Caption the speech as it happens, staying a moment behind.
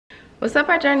What's up,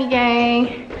 our journey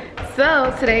gang?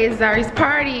 So today is Zari's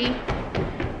party.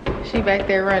 She back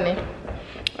there running.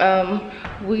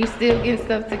 We still getting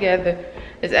stuff together.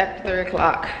 It's after 3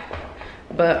 o'clock.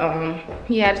 But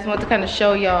yeah, I just want to kind of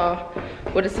show y'all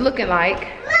what it's looking like.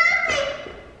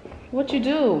 What you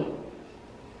do?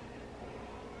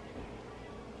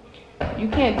 You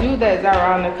can't do that,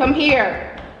 Zariana. Come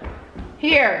here.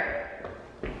 Here.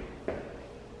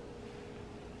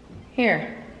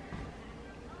 Here.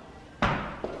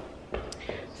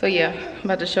 So yeah, I'm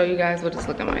about to show you guys what it's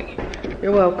looking like.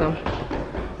 You're welcome.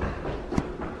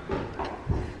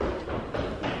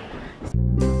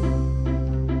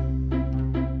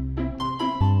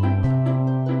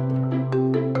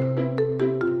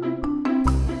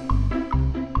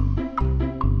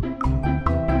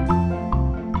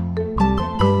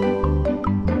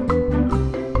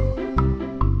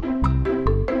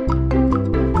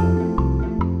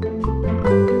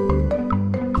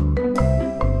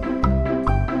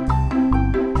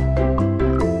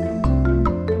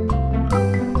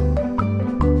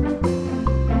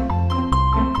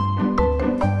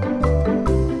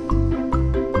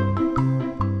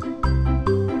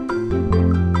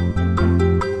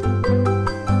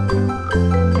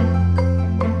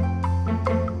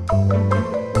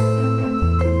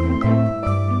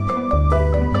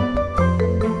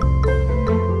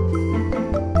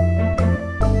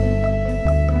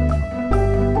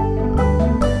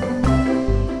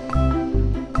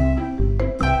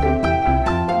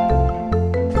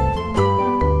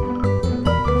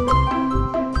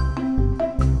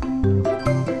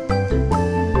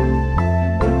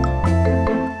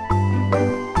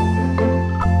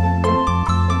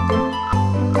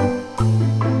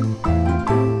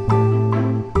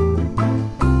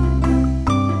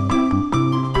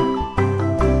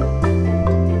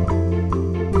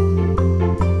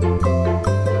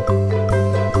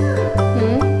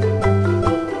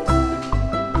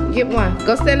 Get one.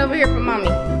 Go stand over here for mommy.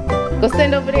 Go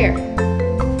stand over there.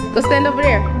 Go stand over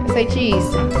there and say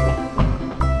cheese.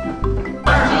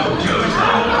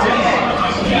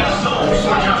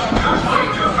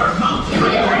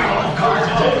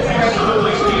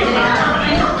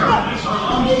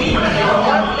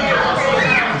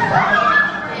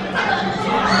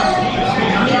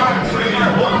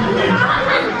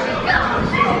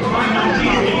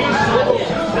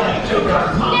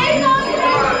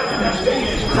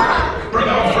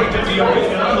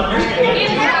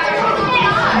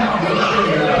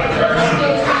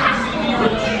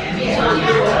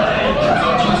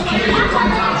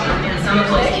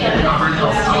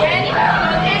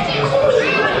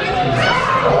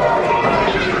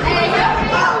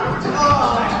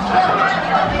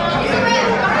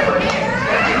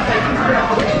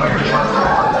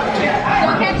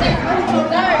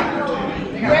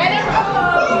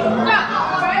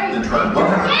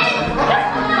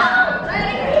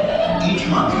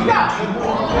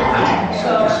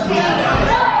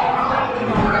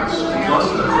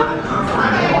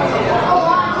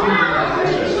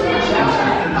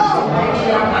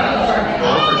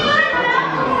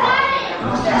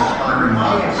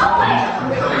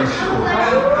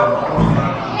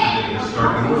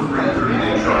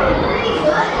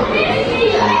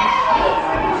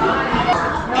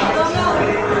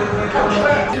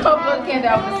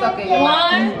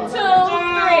 One, two,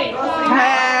 three.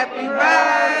 Happy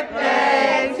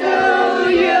birthday to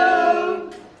you.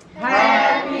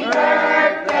 Happy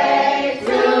birthday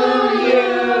to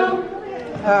you.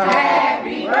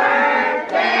 Happy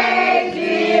birthday,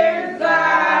 dear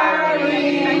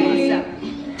Zari.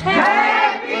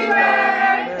 Happy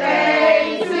birthday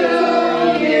to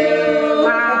you.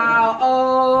 How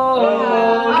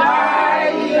old are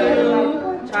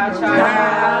you? Cha-cha.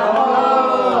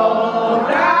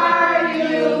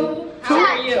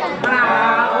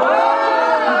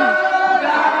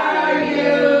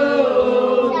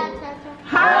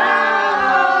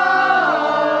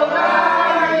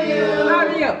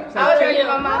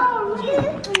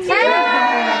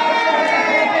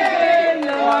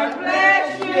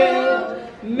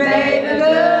 May the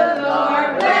good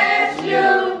Lord bless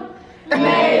you.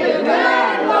 May the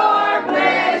good Lord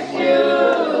bless you.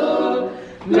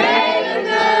 May the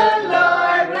good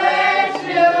Lord bless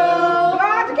you.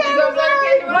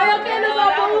 Blow your candles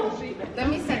up, boo. Let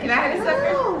me see. Can I have this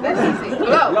sucker? Let me see.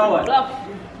 Blow. Blow it. Blow.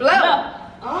 Blow.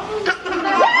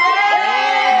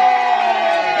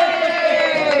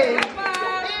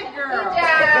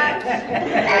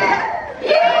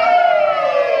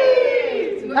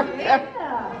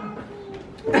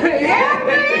 She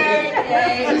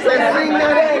said, sing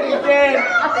that again.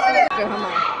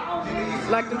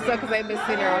 Like them suckers ain't been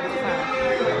sitting here all this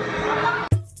time.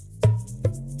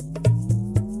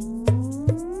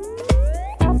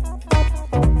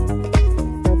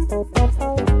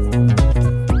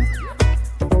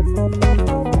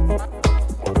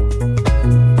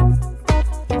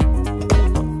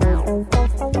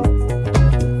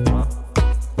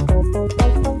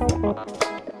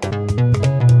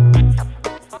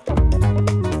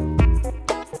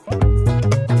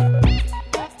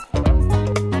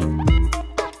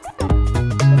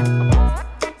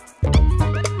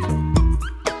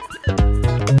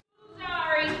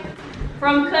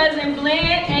 cousin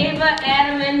Glenn, Ava,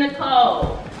 Adam, and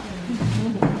Nicole.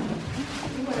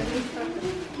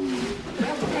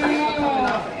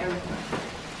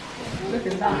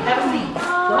 Have a seat.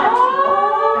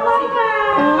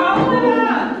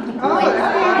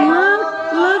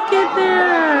 Look at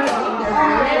that.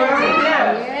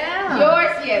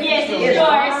 Yours, yes. Yes, it's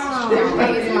yours.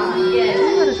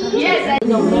 Yes.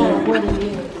 No matter what it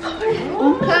is.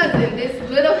 Cousin, this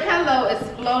little hello is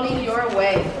floating your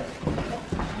way.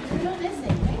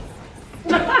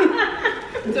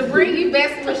 To bring you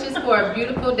best wishes for a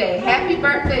beautiful day. Happy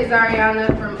birthday, Zariana,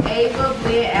 from Ava,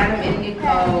 Glenn, Adam, and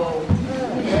Nicole.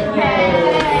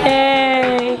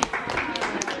 Hey.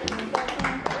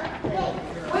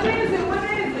 What is it?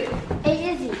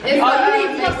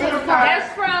 That's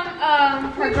from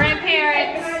her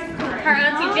grandparents, her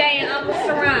Auntie Jay, and Uncle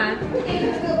Saran.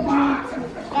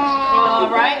 All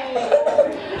right.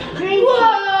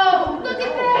 Whoa! Look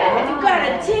at that! You got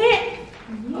a tent?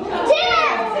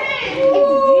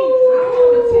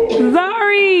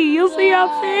 Zari, you see your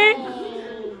tent?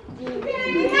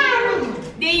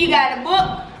 Then you got a book.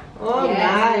 Oh,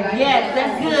 nice. Yes,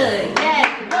 that's good. Yes.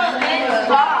 Let's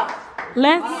talk.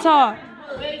 Let's talk.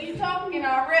 Well, you talking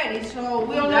already, so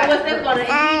we don't know what that's gonna lead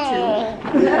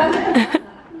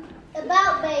to.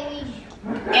 About babies.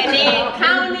 And then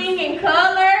counting and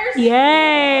colors.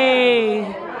 Yay.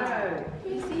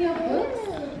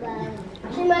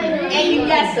 And you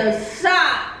got some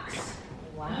socks.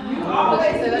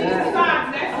 Always.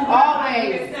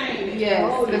 Yes,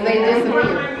 because they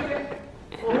disappear.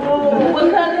 Oh, what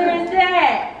color is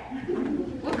that?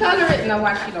 What color is? No,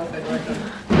 watch, she don't say right now.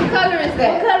 What color is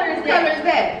that? What color is What color is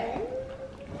that?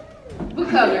 What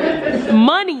color is it?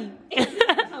 Money.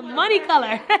 Money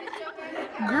color.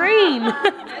 Green.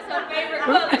 That's her favorite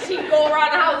color. She go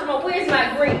around the house and go, where's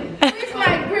my green? It's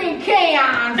my green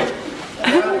can.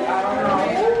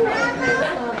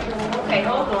 Okay,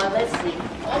 hold on, let's see.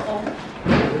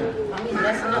 Mommy's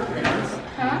messing up things.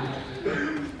 Huh?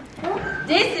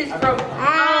 This is from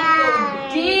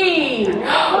Uncle D.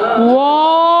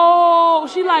 Whoa.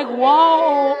 She like,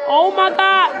 whoa. Oh my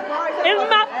God. It's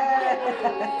not.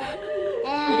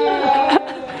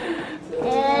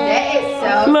 That is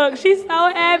so. Look, she's so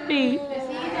happy.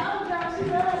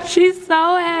 She's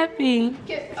so happy.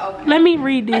 Okay. Let me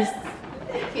read this.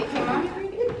 Can mommy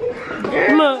read it?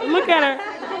 Look at her.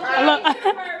 Look.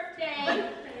 Birthday.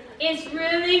 It's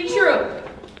really true.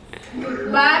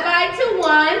 Bye-bye to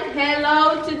 1, hello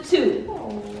to 2.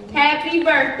 Happy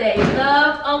birthday,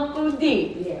 love Uncle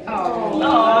D. Oh.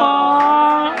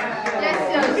 Aww. That's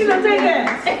so You gonna take that?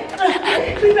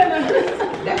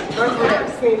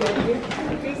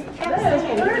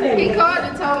 He called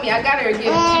and told me I got her to give it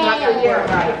to you. I got to work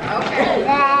right.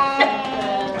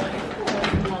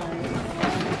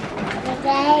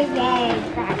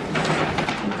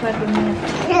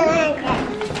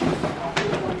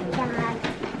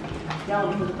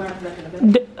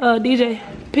 DJ,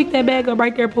 pick that bag up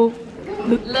right there, Pooh.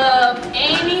 Love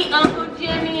Amy, Uncle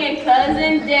Jimmy, and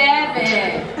Cousin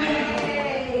Devin.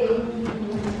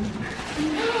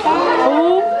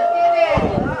 Ooh.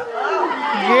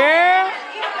 Girl.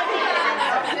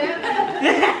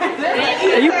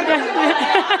 You Girl.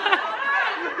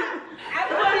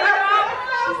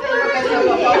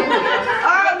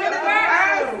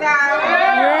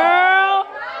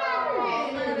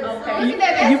 Look at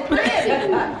that. That's pretty.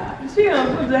 She done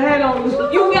put the hat on.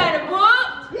 You got a book?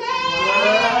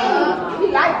 He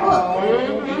like books.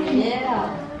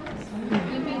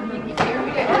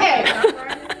 Hey.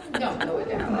 Don't throw it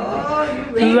down.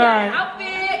 Right.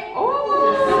 Outfit.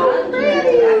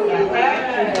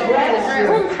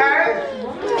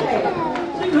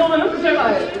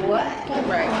 What?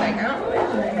 Right, like, I don't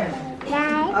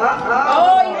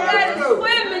Oh, you got a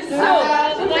swimming suit.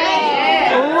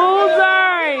 Yeah. Oh,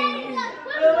 sorry.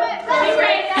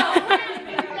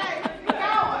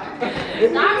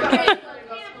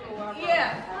 Yeah.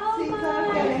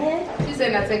 She said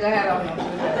now take her hat off.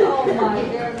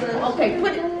 Okay,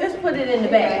 let's put it in the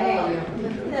bag.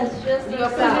 That's just You gonna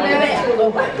put it in the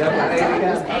bag?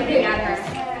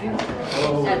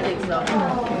 I think so.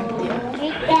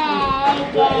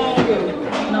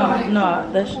 No,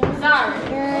 that's Sorry.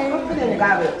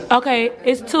 Okay,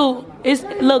 it's 2. It's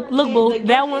look, boo.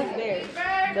 That one.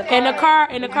 And the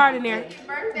card in there.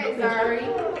 Birthday, Zari.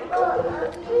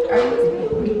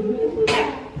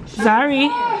 Zari.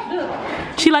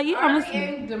 She like, yeah, I'm listening.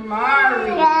 And Damari.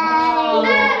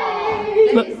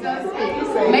 Look,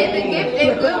 May the gift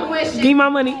and good wishes. give me my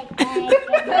money. May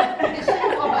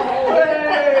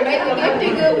the gift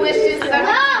and good wishes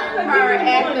her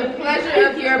at the pleasure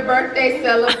of your birthday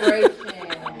celebration.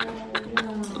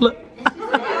 Look.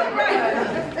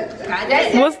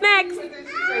 What's next?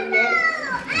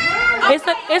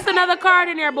 It's another card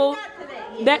in there, boo.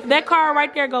 That card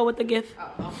right there go with the gift.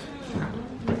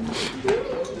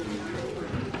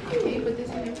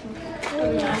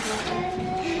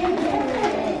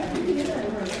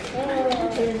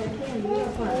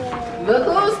 Look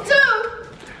who's two.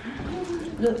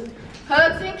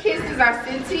 Hugs and kisses are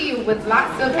sent to you with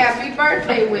lots of happy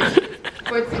birthday wishes.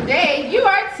 For today, you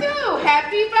are two.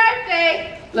 Happy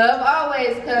birthday. Love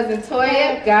always, cousin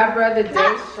Toya, god brother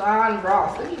Deshaun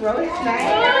Ross. Look, he wrote his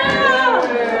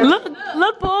name.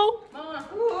 Look, boo.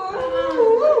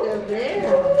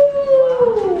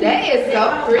 That is so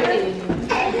pretty.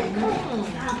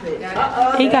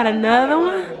 He got another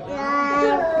one.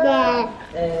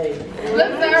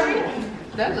 Look, Zari.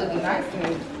 That looks nice.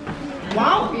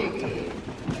 Wow.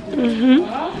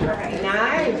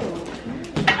 Nice.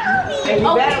 And you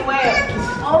better wear it.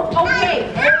 Oh, okay.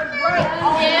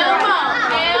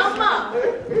 Elmo.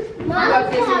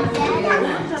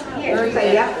 Say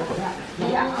yeah.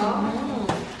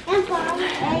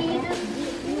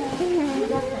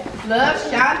 Love,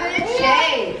 Shonda, and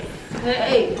Chase.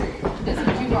 Hey, this is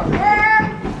what you want.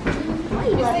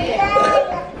 You see it?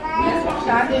 This is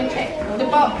Shonda and Chase. The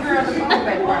boat girl, the boat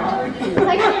background. You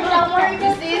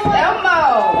see it's Elmo.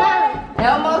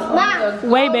 Elmo's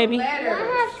Wait, baby. letters.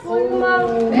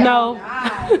 No.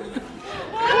 Nice. Look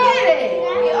at it.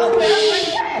 He opened up like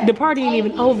that. The party ain't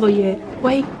even over yet.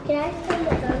 Wait.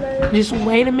 Just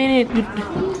wait a minute.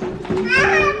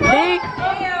 Hey,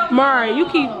 Mari, you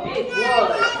keep. We're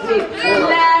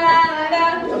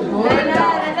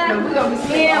gonna be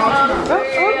seeing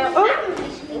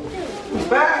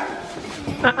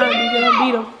You're gonna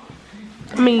beat him.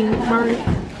 I mean, Mari.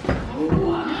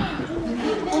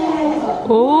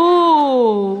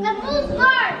 Ooh.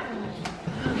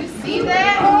 You see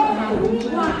that?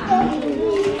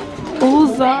 Ooh,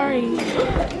 Zari.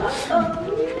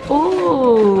 Ooh.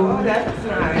 Oh, that's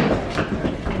nice.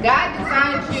 God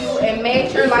designed you and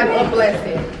made your life a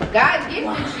blessing. God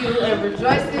gifted you and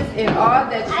rejoices in all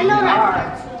that you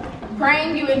are.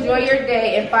 Praying you enjoy your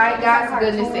day and find God's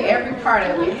goodness in every part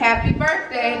of it. Happy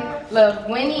birthday. Love,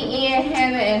 Winnie, Ian,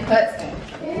 Hannah, and Hudson.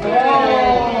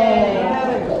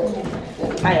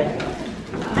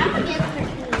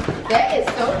 That is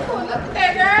so cool. Look at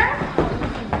that, girl.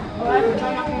 The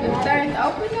thing's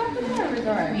open up and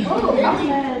everything. She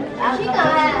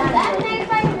gonna have that thing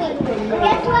like me.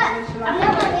 Guess what?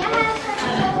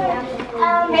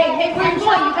 Hey, pretty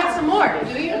boy, you got some more. Do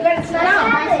you? You gotta sit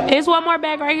down. There's one more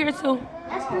bag right here too.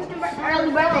 That's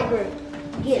early birthday group.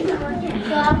 Get it.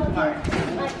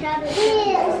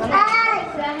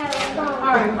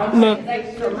 Look.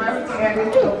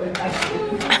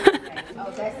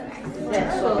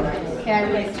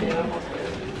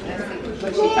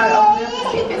 But she tried to open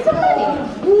up and get some money.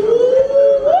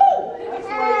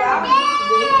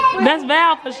 That's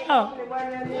Val for sure.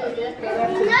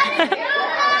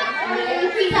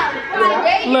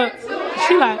 Look,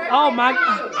 she like, oh my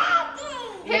God.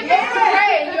 Hip hip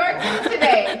hooray, you're two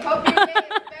today. Hope your day is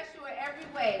special in every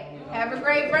way. Have a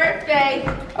great birthday.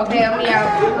 Okay, I'm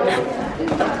out.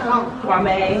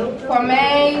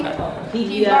 Kwame,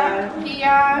 Keon,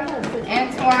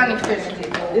 Antoine, and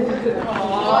Christian.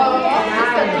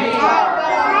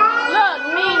 Look,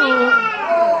 Minnie.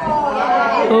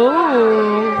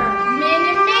 Ooh.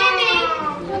 Minnie.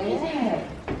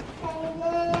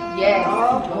 Yes.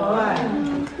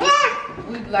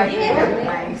 We like it.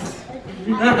 Nice.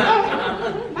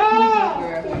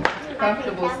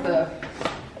 Comfortable stuff.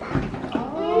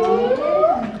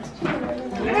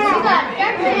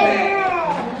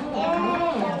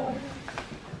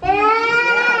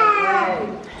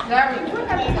 Zari, what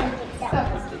happened to stuff?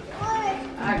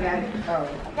 I got it. Oh.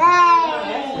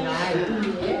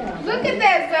 Look at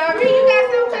that, Zari. You got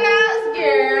some clothes,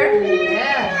 girl.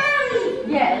 Yeah.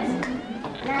 Yes.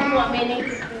 You want Minnie?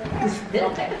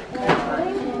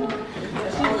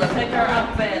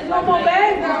 One more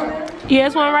bag down there. Yeah,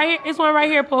 it's one right here. It's one right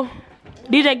here, Paul.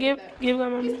 DJ, give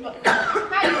them.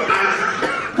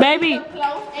 Baby.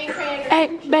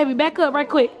 Hey, baby, back up right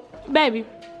quick. Baby,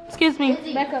 excuse me.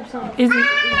 Back up some. Is it?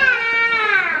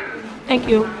 Thank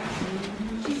you.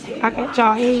 I got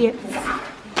y'all heads.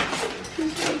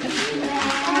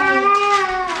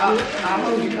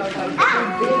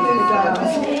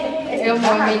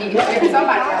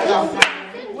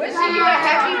 Wishing you a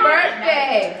happy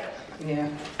birthday. Yeah.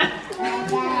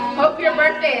 Hope your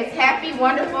birthday is happy,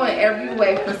 wonderful in every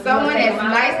way. For someone as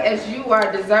nice as you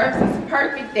are deserves this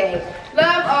perfect day.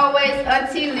 Love always,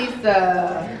 Auntie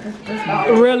Lisa.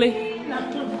 Really?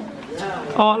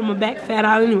 All of my back fat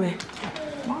out anyway.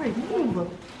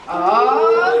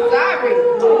 Oh, Zari.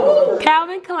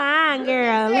 Calvin Klein,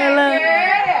 girl. Look.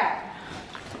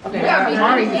 Okay,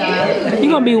 You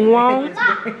gonna be warm.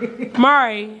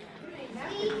 Mari.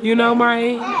 You know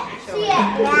Mari?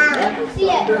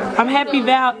 I'm happy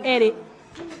Val edit.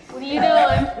 What are you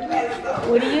doing?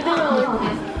 What are you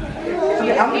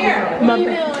doing? I'm here. My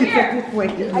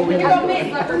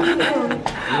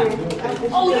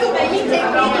Oh, you baby, take me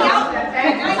out.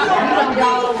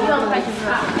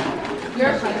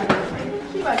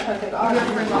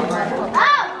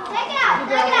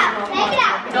 Take it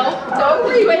out. Don't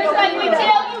leave it. That's like we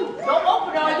tell you. Don't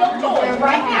open all your doors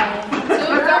right now. To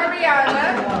Zariana,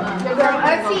 your girl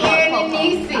Auntie Ann and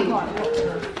Niecy.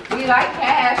 We like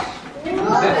cash. She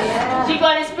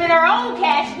gonna spend her own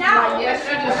cash now. Yes, she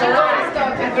do. She always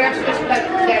don't think she's like,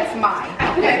 that's mine.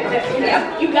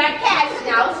 You got cash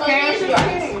now, so it's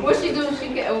yours. What she do? She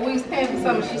get, we was paying for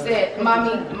something. She said,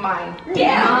 "Mommy, mine."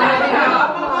 Yeah.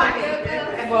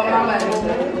 Well, my money.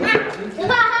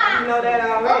 You know that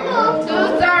already. To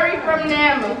Zari from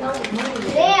Nama.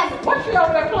 What's she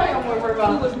over there playing with her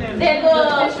about? That little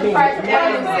Fisher Price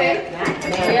Delicacy.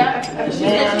 Yeah. She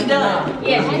said she done.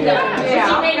 Yeah, she done. She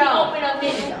made me open up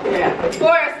this.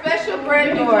 For a special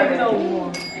granddaughter.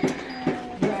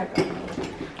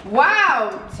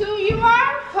 Wow, 2 you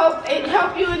are? Hope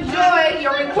you enjoy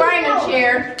your recliner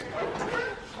chair.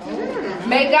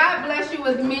 May God bless you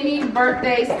with many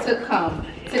birthdays to come.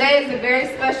 Today is a very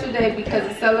special day because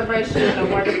of celebration in a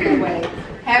wonderful way.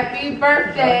 Happy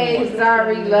birthday,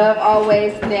 Zari. Love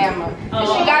always, Nama. And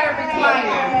she got a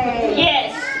recliner.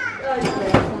 Yes.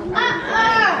 I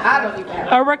don't even have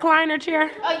A recliner chair?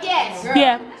 Oh, yes.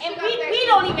 Yeah. And we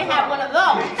don't even have one of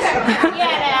those.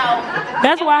 Yeah, now.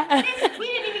 That's why. We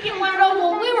didn't even get one of those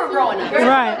when we were growing up.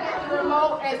 Right.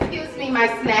 remote, excuse me, my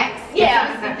snacks.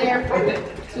 Yeah. Sit there for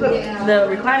The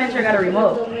recliner chair got a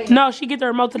remote. No, she get the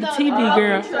remote to the TV,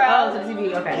 girl. Oh, to the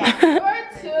TV, okay.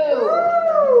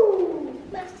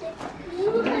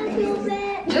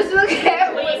 Just look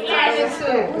at what's turning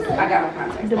to. I got my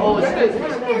contacts. Oh,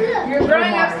 you're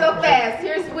growing up so fast.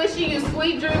 Here's wishing you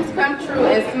sweet dreams come true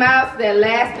and smiles that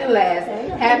last and last.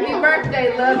 Happy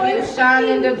birthday, love you, Sean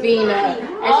and Davina.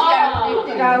 And she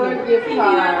got a $50 gift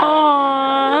card.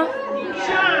 Aww.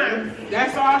 Sean,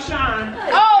 that's all Sean.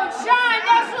 Oh, Sean,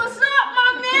 that's what's up, my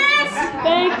man.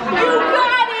 Thank You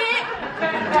got it.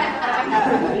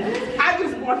 I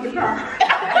just bought the car.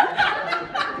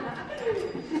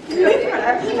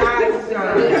 That's nice,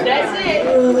 John. That's it.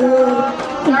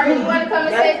 Sorry, you want to come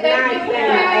and say thank you?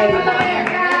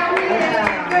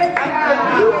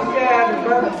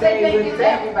 Say thank you to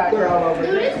everybody.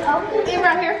 Get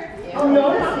right here.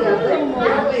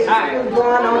 Alright.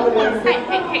 Going on with this.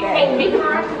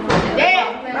 Dad.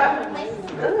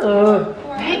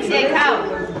 Big sick house.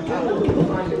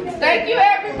 Thank you,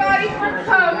 everybody, for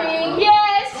coming.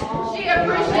 Yes. She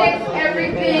appreciates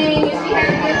everything. And she had a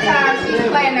good time. She's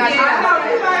playing out.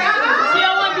 She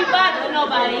don't want to be bothering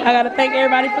nobody. I gotta thank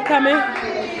everybody for coming.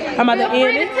 I'm about to Feel free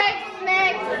end to it. take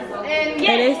snacks and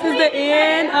And this is the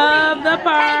end of the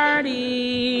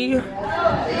party.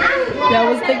 That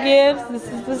was the gifts. This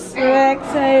is the snack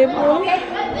table.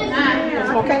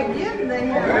 Okay.